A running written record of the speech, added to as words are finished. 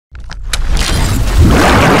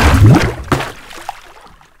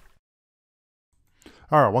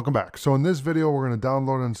All right, welcome back. So in this video, we're going to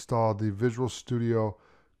download and install the Visual Studio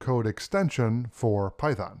Code extension for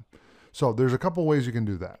Python. So there's a couple ways you can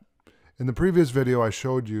do that. In the previous video, I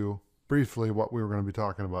showed you briefly what we were going to be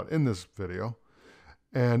talking about in this video.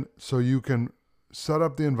 And so you can set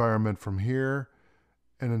up the environment from here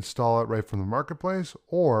and install it right from the marketplace,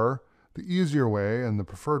 or the easier way and the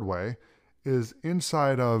preferred way is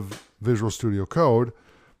inside of Visual Studio Code,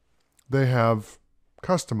 they have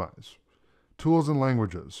customize. Tools and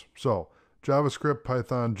languages. So JavaScript,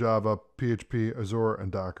 Python, Java, PHP, Azure,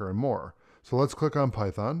 and Docker, and more. So let's click on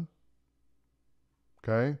Python.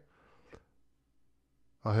 Okay.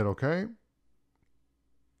 I'll hit OK.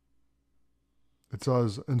 It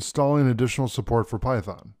says installing additional support for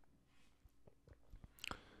Python.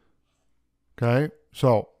 Okay.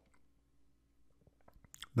 So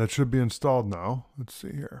that should be installed now. Let's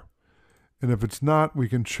see here. And if it's not, we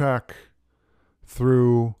can check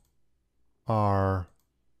through our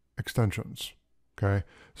extensions. Okay,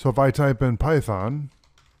 so if I type in Python,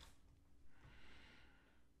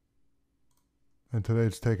 and today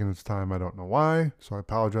it's taking its time, I don't know why, so I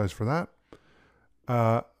apologize for that.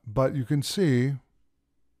 But you can see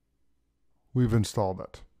we've installed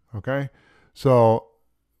it. Okay, so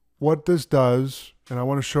what this does, and I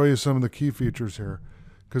want to show you some of the key features here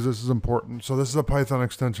because this is important. So this is a Python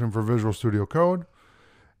extension for Visual Studio Code,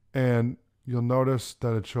 and you'll notice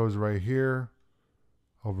that it shows right here,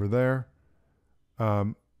 over there.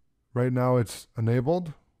 Right now it's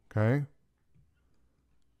enabled, okay?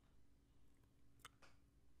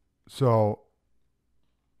 So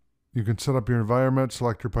you can set up your environment,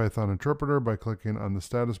 select your Python interpreter by clicking on the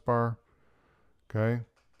status bar, okay?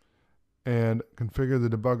 And configure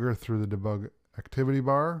the debugger through the debug activity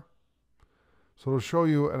bar. So it'll show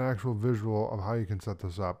you an actual visual of how you can set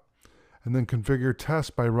this up. And then configure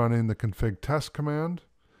test by running the config test command.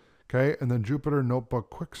 Okay, and then Jupyter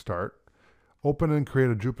Notebook Quick Start. Open and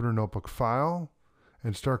create a Jupyter Notebook file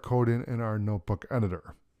and start coding in our notebook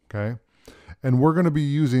editor. Okay, and we're going to be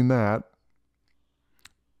using that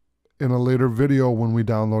in a later video when we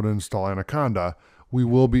download and install Anaconda. We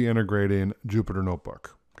will be integrating Jupyter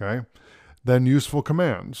Notebook. Okay, then useful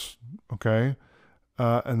commands. Okay.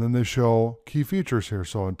 And then they show key features here.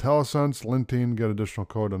 So IntelliSense, linting, get additional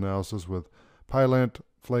code analysis with PyLint,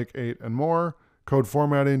 Flake 8, and more. Code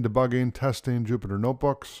formatting, debugging, testing, Jupyter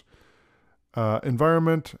Notebooks,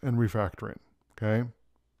 environment, and refactoring. Okay.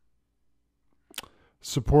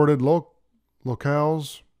 Supported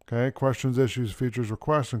locales. Okay. Questions, issues, features,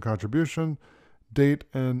 requests, and contribution. Date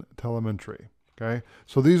and telemetry. Okay.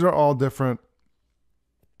 So these are all different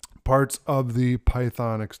parts of the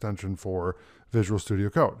Python extension for Visual Studio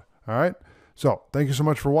Code. All right. So thank you so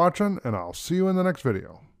much for watching, and I'll see you in the next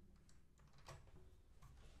video.